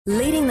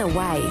Leading the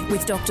Way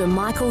with Dr.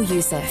 Michael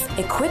Youssef,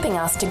 equipping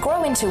us to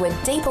grow into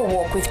a deeper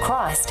walk with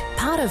Christ.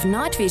 Part of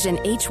Night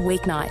Vision each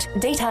weeknight.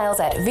 Details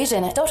at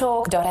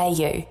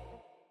vision.org.au.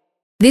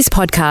 This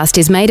podcast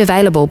is made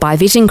available by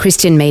Vision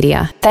Christian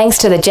Media, thanks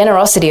to the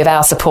generosity of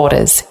our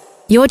supporters.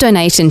 Your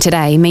donation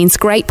today means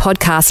great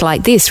podcasts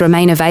like this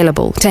remain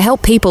available to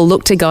help people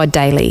look to God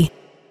daily.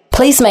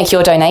 Please make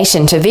your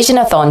donation to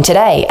Visionathon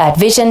today at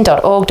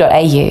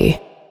vision.org.au.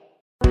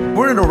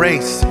 We're in a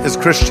race as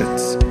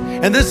Christians,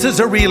 and this is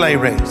a relay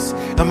race.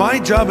 And my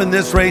job in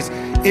this race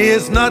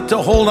is not to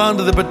hold on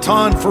to the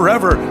baton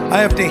forever. I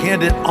have to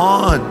hand it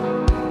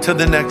on to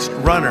the next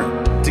runner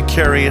to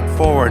carry it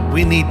forward.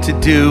 We need to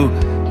do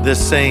the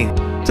same.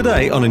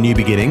 Today on A New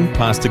Beginning,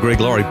 Pastor Greg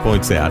Laurie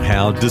points out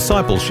how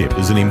discipleship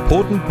is an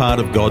important part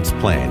of God's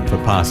plan for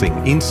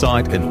passing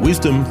insight and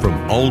wisdom from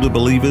older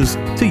believers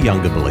to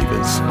younger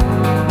believers.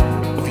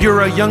 If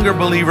you're a younger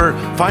believer,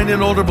 find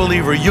an older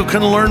believer you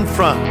can learn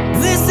from.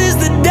 This is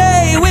the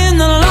day when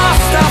the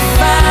lost are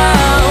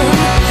found.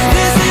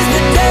 This is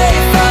the day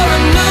for a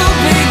new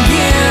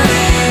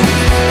beginning.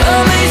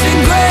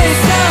 Amazing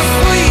grace, how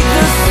sweet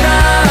the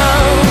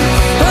sound.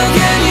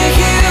 Again you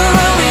hear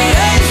all the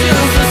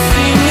angels are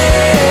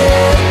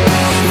singing.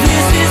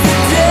 This is the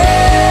day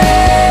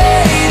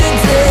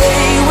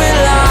when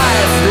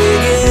life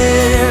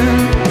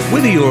begins.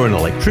 Whether you're an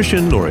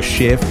electrician or a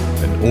chef,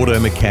 an auto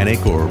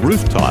mechanic or a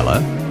roof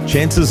tiler,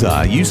 chances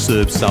are you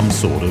served some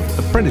sort of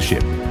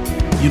apprenticeship.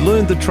 You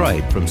learned the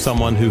trade from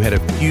someone who had a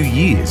few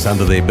years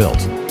under their belt.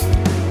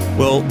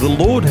 Well, the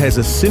Lord has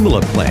a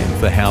similar plan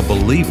for how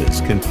believers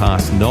can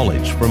pass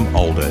knowledge from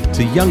older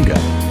to younger.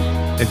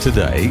 And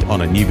today,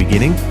 on A New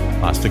Beginning,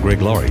 Pastor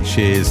Greg Laurie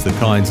shares the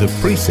kinds of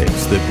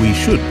precepts that we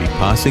should be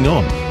passing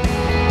on.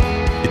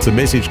 It's a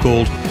message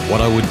called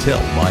What I Would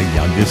Tell My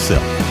Younger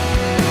Self.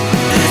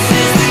 This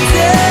is the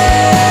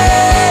day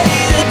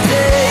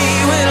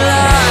when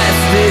life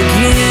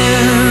begins.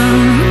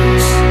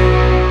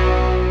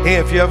 Hey,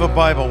 if you have a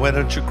Bible, why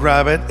don't you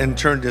grab it and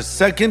turn to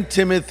 2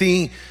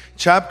 Timothy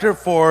chapter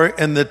 4.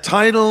 And the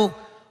title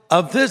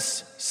of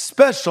this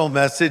special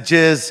message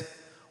is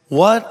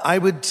What I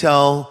Would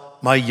Tell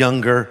My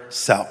Younger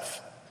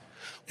Self.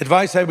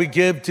 Advice I would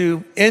give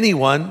to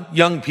anyone,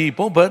 young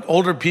people, but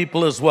older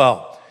people as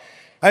well.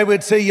 I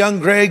would say, young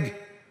Greg,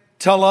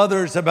 tell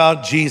others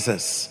about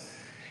Jesus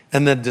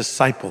and then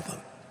disciple them.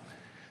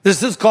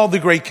 This is called the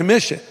Great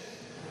Commission.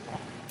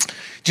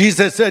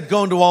 Jesus said,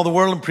 go into all the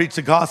world and preach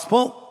the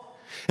gospel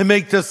and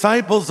make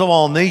disciples of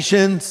all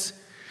nations,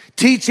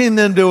 teaching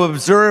them to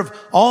observe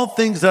all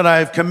things that I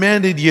have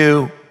commanded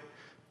you,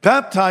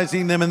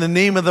 baptizing them in the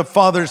name of the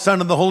Father, Son,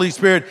 and the Holy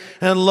Spirit.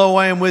 And lo,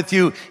 I am with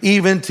you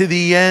even to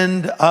the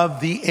end of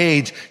the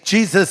age.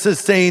 Jesus is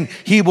saying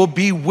he will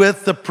be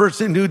with the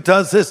person who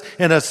does this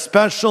in a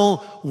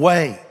special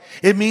way.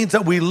 It means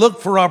that we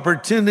look for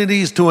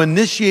opportunities to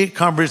initiate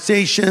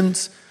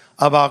conversations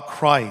about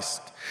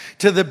Christ.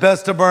 To the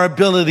best of our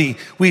ability,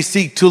 we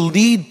seek to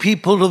lead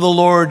people to the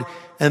Lord,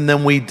 and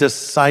then we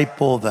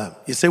disciple them.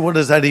 You say, what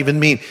does that even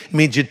mean? It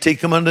means you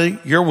take them under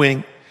your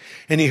wing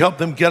and you help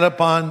them get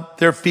up on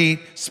their feet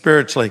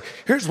spiritually.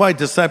 Here's why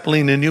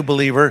discipling a new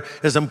believer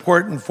is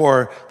important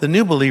for the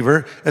new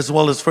believer as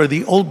well as for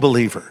the old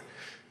believer.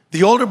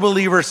 The older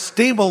believer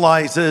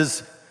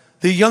stabilizes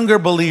the younger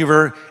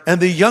believer,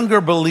 and the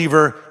younger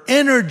believer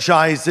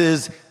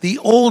energizes the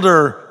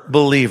older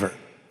believer.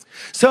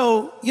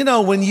 So,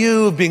 when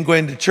you've been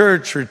going to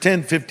church for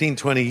 10, 15,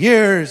 20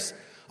 years,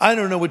 I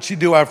don't know what you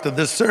do after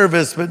the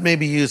service, but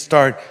maybe you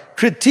start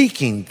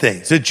critiquing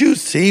things. Did you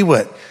see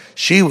what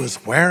she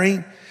was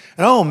wearing?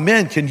 And oh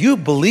man, can you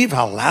believe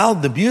how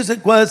loud the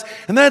music was?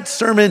 And that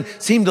sermon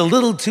seemed a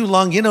little too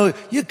long. You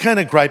kind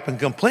of gripe and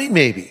complain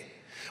maybe.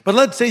 But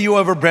let's say you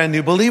have a brand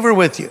new believer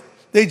with you.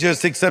 They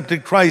just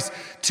accepted Christ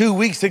 2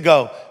 weeks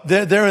ago.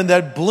 They're in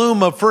that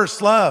bloom of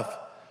first love.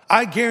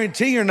 I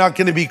guarantee you're not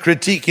going to be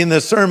critiquing the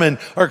sermon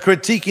or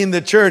critiquing the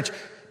church,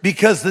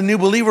 because the new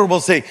believer will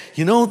say,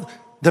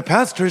 the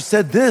pastor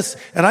said this,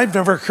 and I've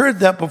never heard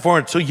that before.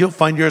 And so you'll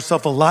find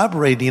yourself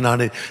elaborating on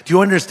it. Do you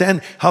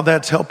understand how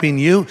that's helping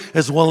you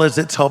as well as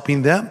it's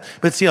helping them?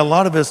 But see, a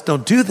lot of us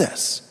don't do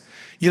this.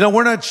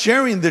 We're not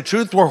sharing the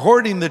truth. We're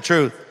hoarding the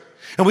truth.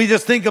 And we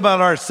just think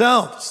about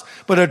ourselves.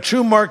 But a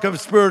true mark of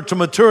spiritual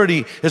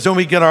maturity is when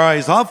we get our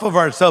eyes off of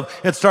ourselves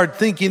and start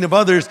thinking of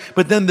others.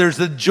 But then there's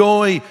the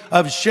joy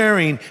of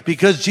sharing,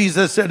 because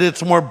Jesus said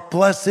it's more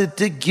blessed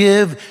to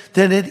give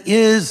than it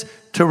is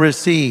to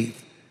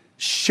receive.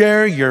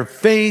 Share your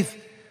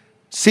faith.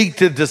 Seek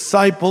to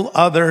disciple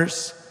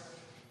others.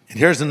 And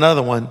here's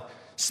another one.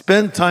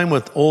 Spend time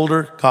with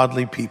older,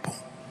 godly people.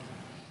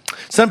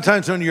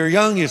 Sometimes when you're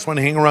young, you just want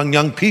to hang around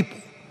young people.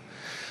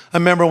 I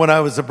remember when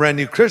I was a brand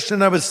new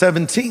Christian, I was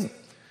 17.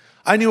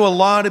 I knew a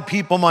lot of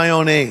people my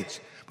own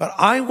age, but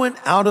I went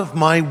out of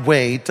my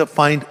way to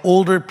find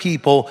older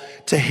people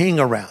to hang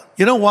around.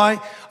 You know why?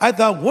 I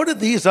thought, what do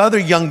these other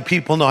young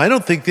people know? I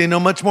don't think they know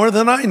much more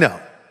than I know.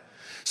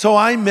 So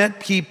I met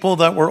people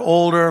that were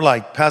older,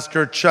 like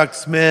Pastor Chuck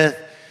Smith,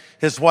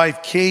 his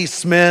wife Kay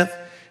Smith,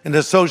 an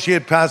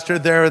associate pastor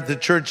there at the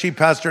church he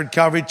pastored,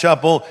 Calvary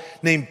Chapel,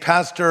 named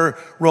Pastor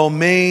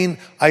Romaine.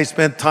 I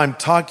spent time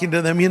talking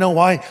to them. You know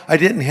why? I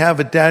didn't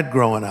have a dad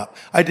growing up.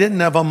 I didn't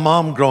have a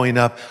mom growing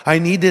up. I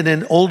needed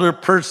an older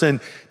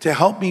person to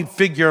help me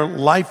figure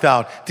life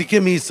out, to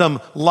give me some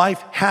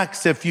life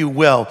hacks, if you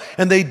will.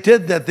 And they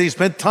did that. They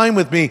spent time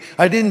with me.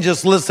 I didn't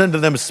just listen to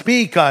them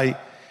speak. I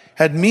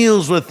had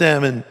meals with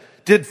them and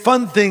did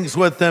fun things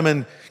with them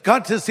and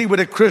got to see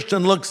what a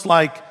Christian looks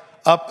like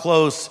up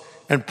close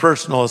and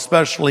personal,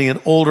 especially an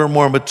older,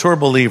 more mature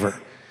believer.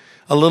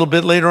 A little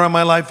bit later in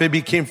my life, I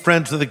became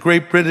friends with a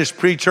great British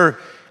preacher,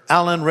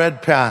 Alan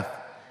Redpath,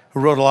 who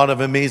wrote a lot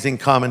of amazing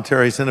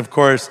commentaries. And of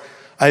course,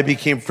 I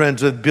became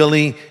friends with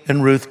Billy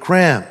and Ruth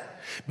Graham.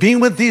 Being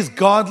with these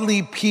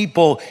godly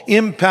people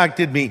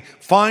impacted me.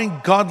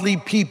 Find godly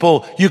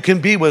people you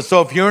can be with.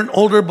 So if you're an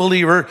older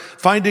believer,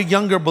 find a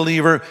younger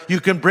believer you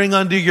can bring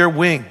under your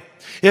wing.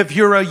 If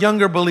you're a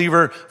younger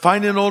believer,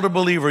 find an older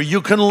believer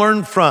you can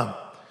learn from.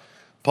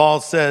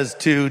 Paul says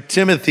to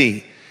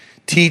Timothy,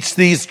 teach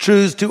these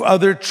truths to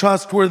other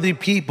trustworthy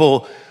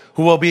people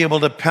who will be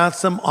able to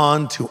pass them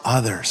on to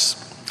others.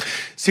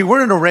 See,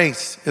 we're in a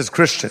race as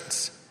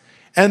Christians.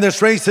 And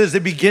this race is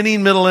a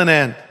beginning, middle, and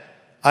end.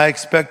 I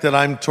expect that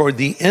I'm toward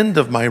the end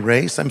of my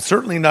race. I'm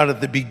certainly not at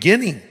the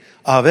beginning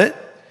of it.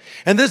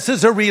 And this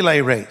is a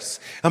relay race.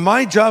 And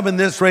my job in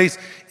this race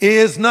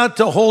is not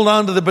to hold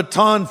on to the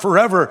baton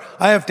forever.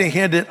 I have to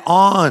hand it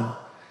on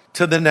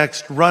to the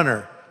next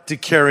runner to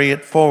carry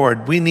it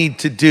forward. We need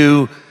to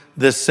do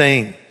the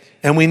same.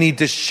 And we need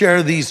to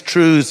share these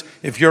truths,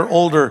 if you're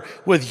older,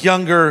 with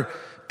younger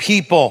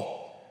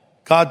people.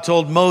 God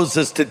told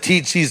Moses to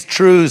teach these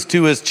truths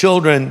to his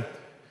children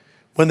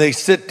when they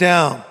sit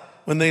down,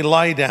 when they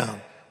lie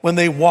down, when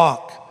they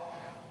walk,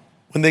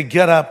 when they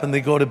get up and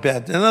they go to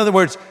bed. In other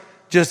words,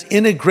 just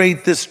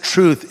integrate this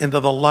truth into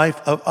the life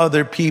of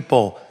other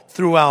people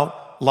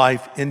throughout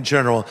life in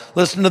general.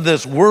 Listen to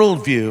this.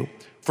 Worldview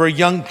for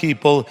young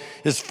people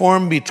is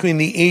formed between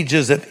the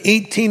ages of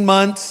 18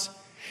 months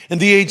and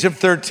the age of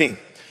 13.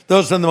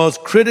 Those are the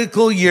most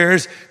critical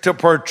years to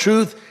pour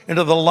truth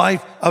into the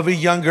life of a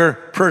younger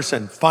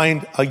person.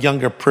 Find a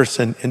younger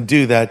person and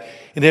do that.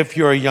 And if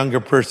you're a younger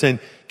person,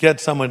 get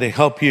someone to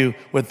help you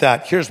with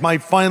that. Here's my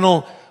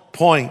final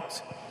point,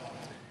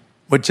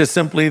 which is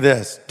simply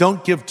this.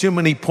 Don't give too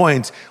many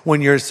points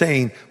when you're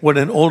saying what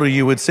an older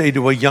you would say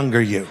to a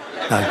younger you.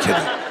 No, I'm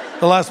kidding.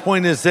 The last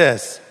point is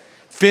this.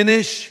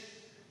 Finish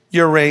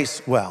your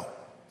race well.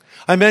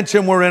 I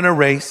mentioned we're in a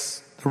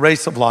race, the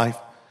race of life.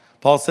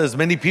 Paul says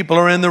many people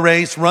are in the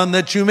race, run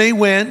that you may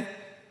win.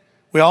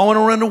 We all want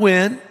to run to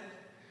win.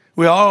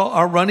 We all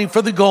are running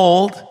for the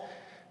gold.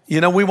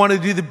 You know, we want to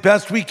do the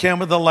best we can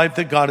with the life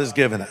that God has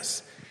given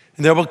us.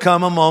 And there will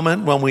come a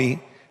moment when we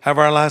have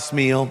our last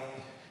meal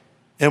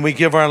and we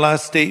give our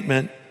last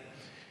statement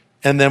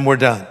and then we're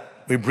done.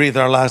 We breathe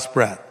our last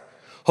breath.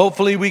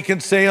 Hopefully we can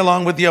say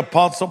along with the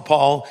Apostle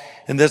Paul,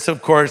 and this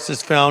of course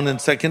is found in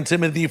 2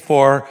 Timothy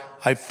 4,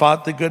 I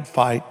fought the good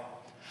fight.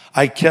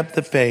 I kept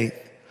the faith.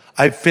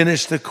 I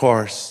finished the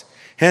course.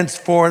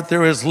 Henceforth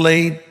there is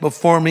laid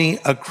before me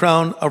a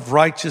crown of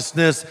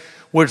righteousness,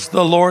 which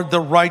the Lord,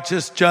 the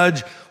righteous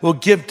judge, will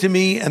give to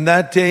me in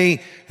that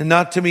day, and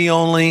not to me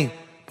only,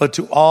 but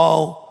to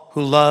all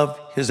who love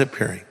his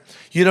appearing.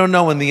 You don't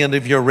know when the end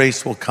of your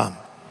race will come.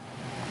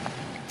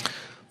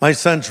 My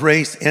son's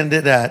race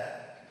ended at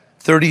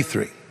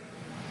 33.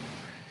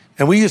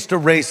 And we used to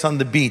race on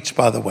the beach,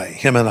 by the way,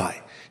 him and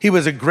I. He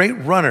was a great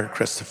runner,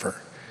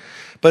 Christopher.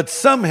 But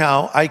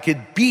somehow I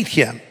could beat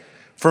him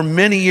for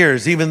many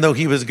years, even though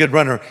he was a good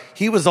runner.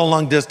 He was a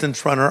long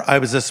distance runner. I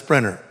was a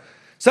sprinter.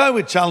 So I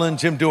would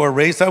challenge him to a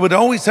race. I would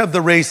always have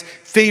the race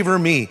favor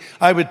me.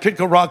 I would pick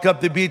a rock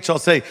up the beach. I'll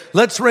say,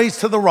 let's race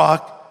to the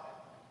rock.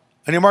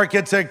 And your mark,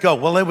 get set, go.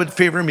 Well, it would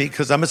favor me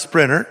because I'm a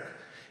sprinter.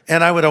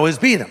 And I would always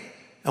beat him.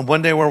 And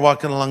one day we're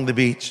walking along the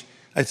beach.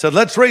 I said,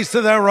 let's race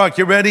to that rock.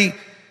 You ready?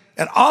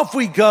 And off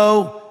we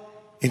go.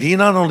 And he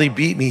not only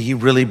beat me, he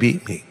really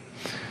beat me.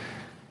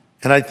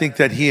 And I think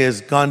that he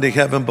has gone to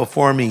heaven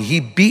before me. He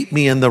beat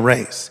me in the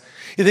race.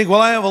 You think,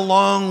 well, I have a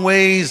long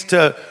ways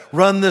to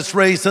run this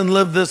race and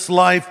live this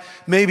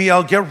life. Maybe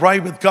I'll get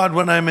right with God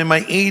when I'm in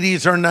my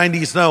 80s or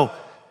 90s. No,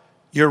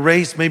 your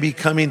race may be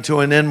coming to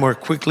an end more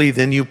quickly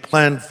than you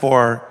planned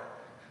for.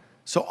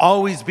 So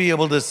always be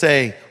able to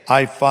say,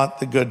 I fought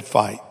the good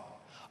fight.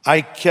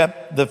 I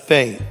kept the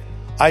faith.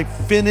 I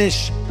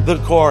finished the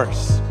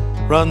course.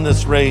 Run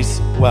this race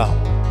well.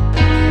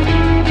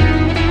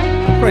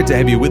 Great to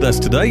have you with us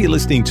today. You're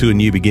listening to A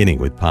New Beginning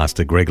with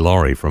Pastor Greg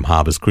Laurie from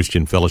Harvest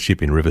Christian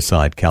Fellowship in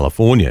Riverside,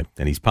 California.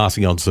 And he's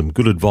passing on some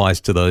good advice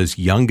to those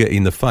younger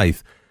in the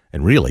faith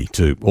and really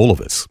to all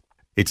of us.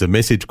 It's a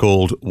message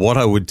called What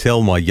I Would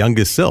Tell My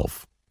Younger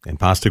Self. And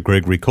Pastor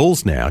Greg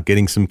recalls now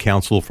getting some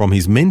counsel from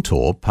his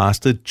mentor,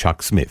 Pastor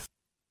Chuck Smith.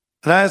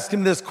 And I asked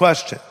him this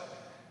question.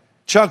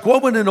 Chuck,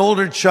 what would an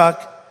older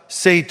Chuck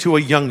say to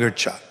a younger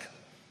Chuck?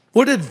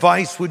 What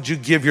advice would you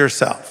give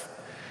yourself?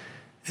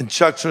 And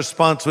Chuck's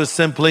response was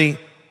simply,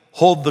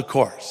 hold the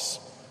course.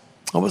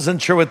 I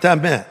wasn't sure what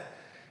that meant.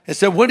 I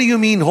said, what do you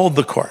mean hold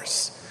the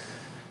course?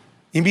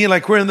 You mean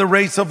like we're in the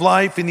race of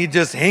life and you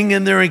just hang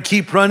in there and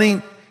keep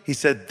running? He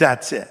said,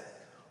 that's it.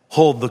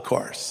 Hold the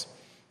course.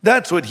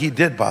 That's what he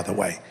did, by the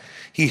way.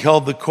 He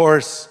held the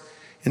course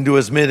into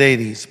his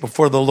mid-80s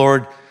before the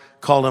Lord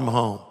called him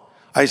home.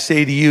 I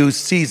say to you,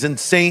 seasoned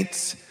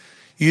saints,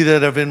 you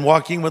that have been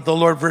walking with the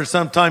Lord for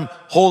some time,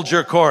 hold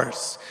your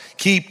course.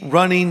 Keep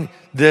running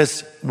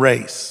this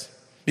race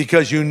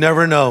because you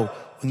never know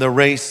when the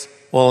race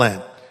will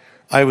end.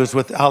 I was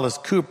with Alice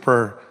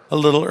Cooper a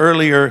little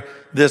earlier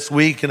this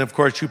week, and of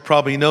course you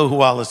probably know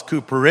who Alice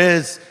Cooper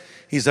is.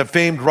 He's a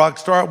famed rock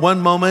star. At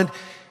one moment,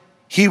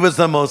 he was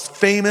the most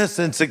famous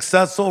and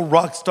successful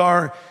rock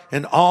star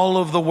in all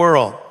of the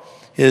world.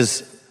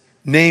 His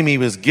name he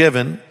was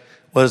given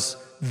was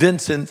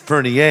Vincent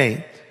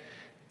Furnier.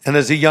 And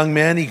as a young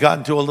man, he got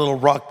into a little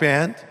rock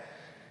band.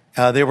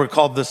 They were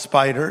called the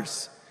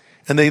Spiders.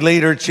 And they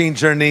later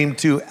changed their name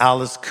to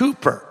Alice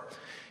Cooper.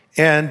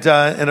 And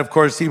of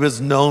course, he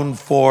was known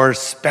for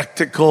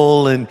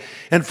spectacle and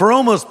for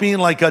almost being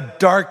like a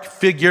dark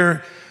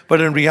figure.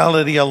 But in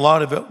reality, a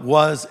lot of it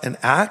was an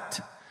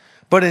act.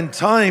 But in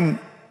time,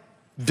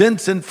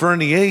 Vincent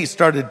Furnier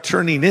started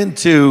turning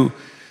into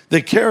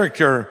the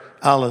character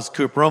Alice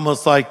Cooper,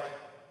 almost like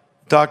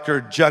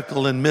Dr.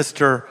 Jekyll and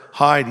Mr.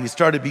 Hyde. He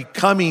started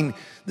becoming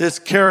this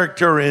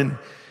character, and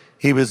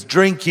he was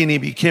drinking, he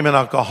became an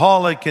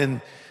alcoholic,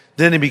 and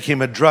then he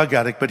became a drug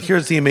addict. But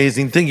here's the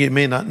amazing thing you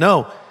may not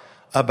know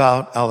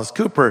about Alice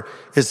Cooper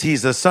is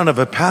he's the son of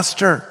a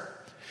pastor,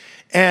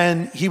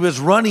 and he was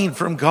running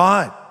from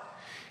God.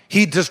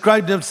 He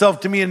described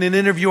himself to me in an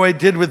interview I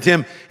did with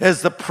him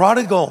as the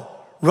prodigal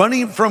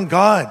running from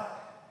God.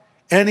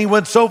 And he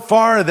went so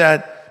far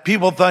that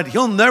people thought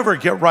he'll never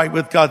get right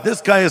with God. This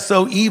guy is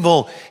so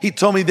evil. He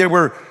told me they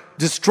were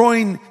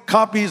destroying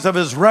copies of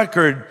his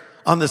record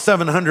on the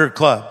 700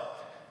 Club.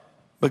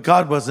 But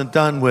God wasn't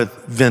done with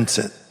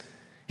Vincent.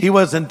 He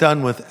wasn't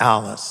done with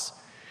Alice.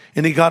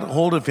 And he got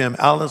hold of him.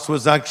 Alice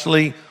was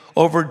actually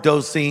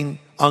overdosing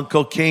on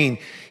cocaine.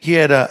 He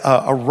had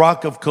a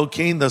rock of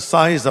cocaine the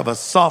size of a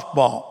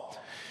softball.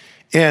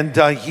 And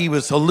he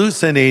was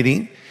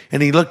hallucinating.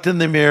 And he looked in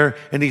the mirror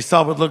and he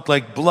saw what looked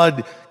like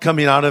blood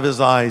coming out of his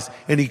eyes.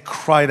 And he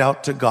cried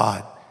out to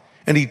God.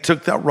 And he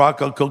took that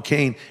rock of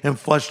cocaine and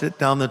flushed it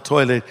down the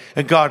toilet.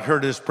 And God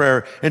heard his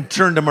prayer and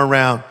turned him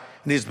around.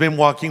 And he's been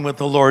walking with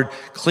the Lord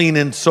clean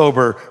and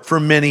sober for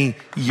many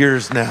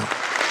years now.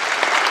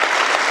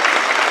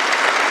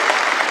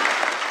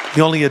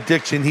 The only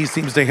addiction he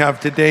seems to have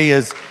today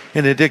is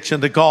an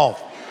addiction to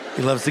golf.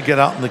 He loves to get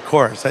out on the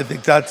course. I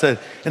think that's an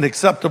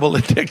acceptable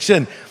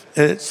addiction,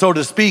 so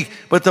to speak.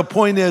 But the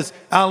point is,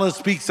 Alice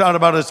speaks out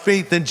about his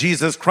faith in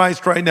Jesus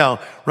Christ right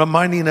now,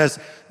 reminding us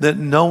that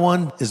no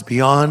one is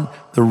beyond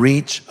the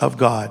reach of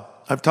God.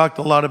 I've talked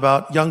a lot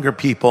about younger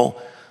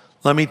people.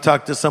 Let me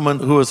talk to someone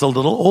who is a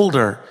little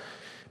older.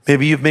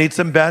 Maybe you've made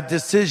some bad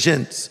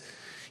decisions.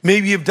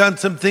 Maybe you've done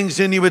some things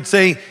and you would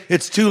say,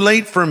 it's too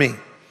late for me.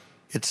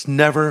 It's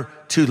never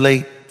too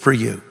late for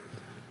you.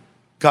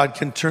 God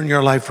can turn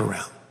your life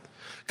around.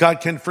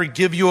 God can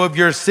forgive you of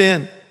your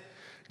sin.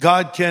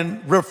 God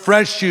can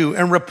refresh you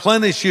and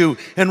replenish you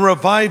and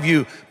revive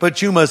you,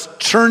 but you must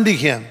turn to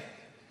him.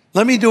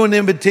 Let me do an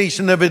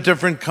invitation of a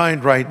different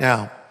kind right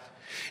now.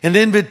 An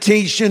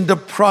invitation to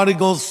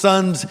prodigal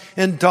sons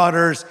and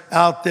daughters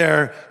out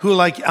there who,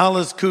 like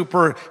Alice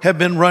Cooper, have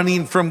been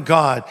running from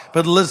God.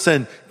 But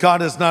listen,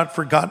 God has not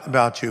forgotten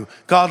about you.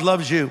 God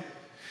loves you,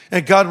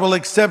 and God will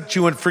accept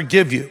you and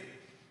forgive you.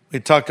 We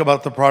talk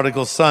about the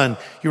prodigal son.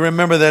 You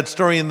remember that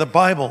story in the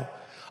Bible.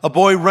 A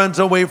boy runs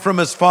away from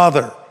his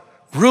father,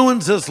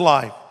 ruins his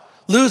life,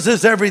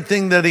 loses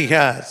everything that he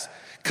has,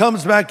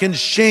 comes back in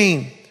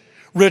shame,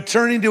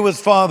 returning to his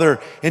father.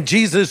 And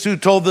Jesus, who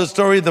told the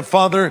story, the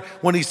father,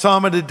 when he saw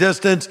him at a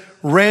distance,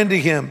 ran to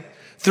him,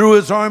 threw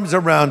his arms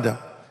around him,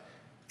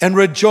 and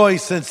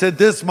rejoiced and said,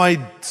 this, my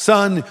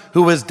son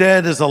who was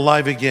dead is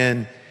alive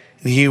again,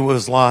 and he who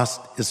was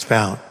lost is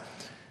found.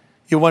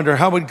 You wonder,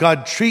 how would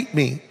God treat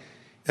me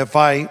if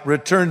I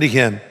return to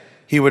him?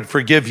 He would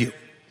forgive you.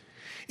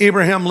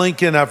 Abraham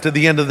Lincoln, after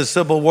the end of the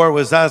Civil War,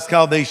 was asked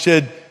how they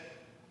should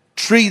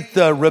treat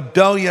the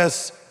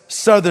rebellious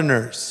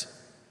Southerners.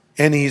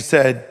 And he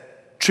said,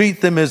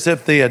 treat them as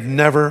if they had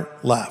never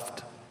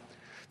left.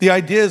 The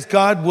idea is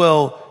God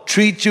will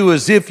treat you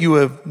as if you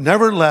have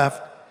never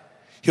left.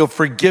 He'll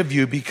forgive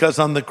you because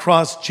on the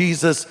cross,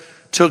 Jesus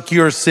took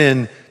your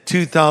sin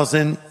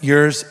 2,000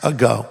 years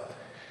ago.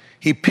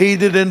 He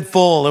paid it in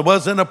full. It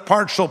wasn't a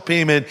partial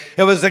payment.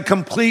 It was a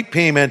complete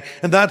payment.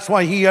 And that's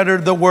why he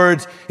uttered the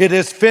words, it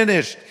is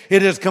finished.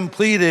 It is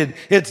completed.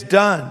 It's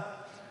done.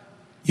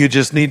 You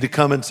just need to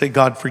come and say,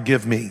 God,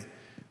 forgive me.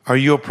 Are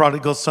you a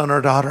prodigal son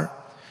or daughter?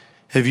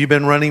 Have you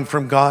been running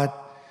from God?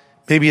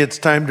 Maybe it's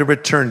time to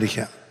return to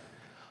him.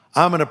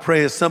 I'm going to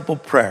pray a simple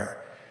prayer.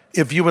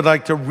 If you would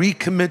like to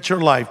recommit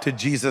your life to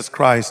Jesus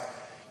Christ,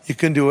 you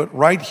can do it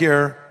right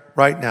here,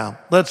 right now.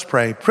 Let's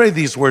pray. Pray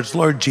these words,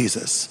 Lord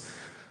Jesus,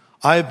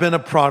 I have been a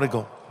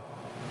prodigal.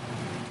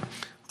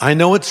 I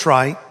know it's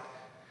right,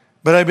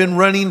 but I've been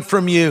running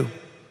from you.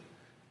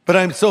 But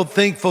I'm so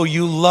thankful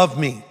you love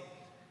me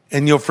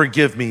and you'll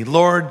forgive me.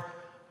 Lord,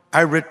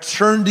 I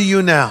return to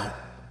you now.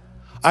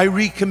 I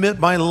recommit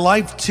my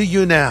life to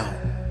you now.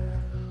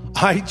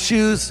 I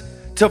choose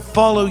to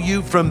follow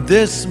you from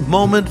this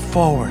moment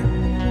forward.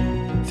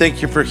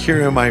 Thank you for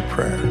hearing my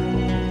prayer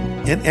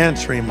and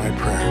answering my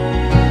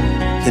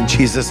prayer. In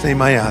Jesus'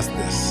 name I ask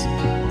this.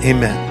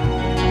 Amen.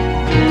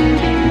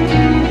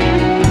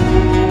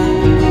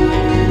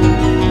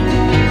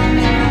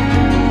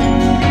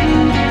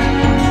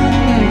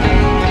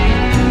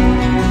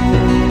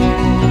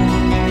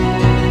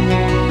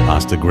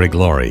 Pastor Greg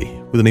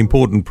Laurie with an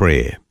important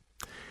prayer.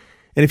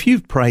 And if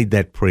you've prayed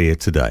that prayer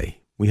today,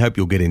 we hope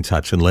you'll get in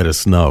touch and let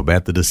us know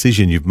about the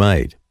decision you've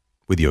made.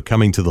 Whether you're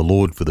coming to the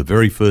Lord for the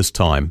very first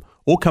time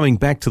or coming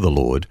back to the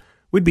Lord,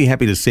 we'd be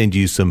happy to send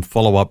you some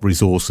follow-up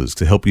resources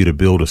to help you to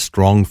build a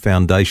strong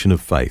foundation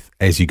of faith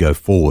as you go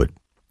forward.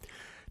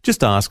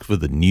 Just ask for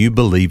the New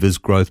Believers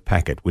Growth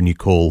Packet when you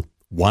call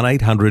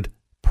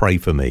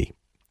 1-800-PRAY-FOR-ME.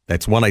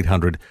 That's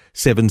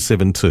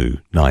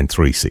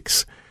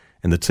 1-800-772-936.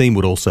 And the team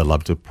would also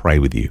love to pray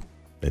with you.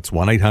 That's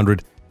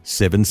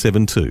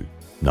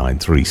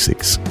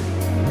 1-800-772-936.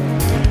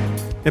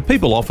 Now,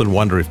 people often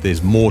wonder if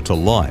there's more to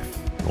life.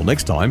 Well,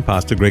 next time,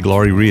 Pastor Greg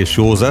Laurie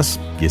reassures us,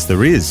 yes,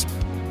 there is.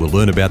 We'll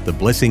learn about the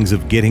blessings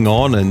of getting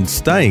on and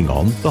staying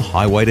on the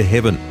highway to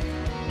heaven.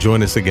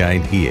 Join us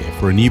again here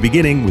for a new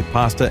beginning with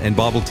Pastor and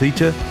Bible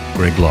teacher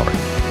Greg Laurie.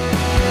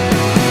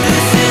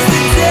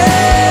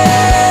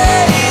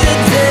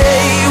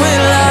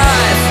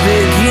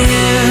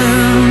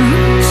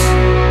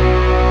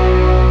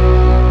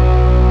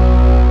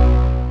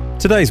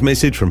 Today's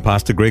message from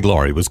Pastor Greg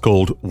Laurie was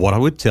called What I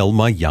Would Tell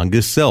My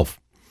Younger Self.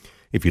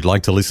 If you'd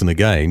like to listen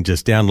again,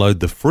 just download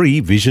the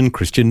free Vision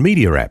Christian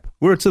Media app,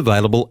 where it's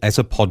available as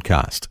a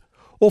podcast.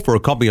 Or for a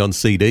copy on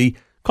CD,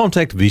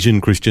 contact Vision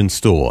Christian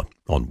Store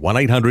on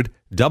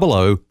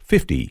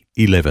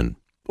 1-800-00-50-11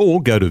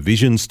 or go to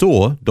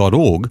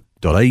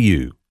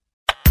visionstore.org.au.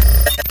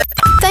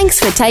 Thanks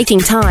for taking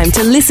time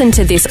to listen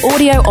to this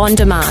audio on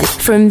demand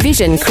from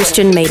Vision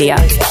Christian Media.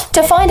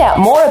 To find out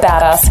more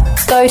about us,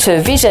 go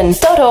to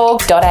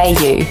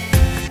vision.org.au.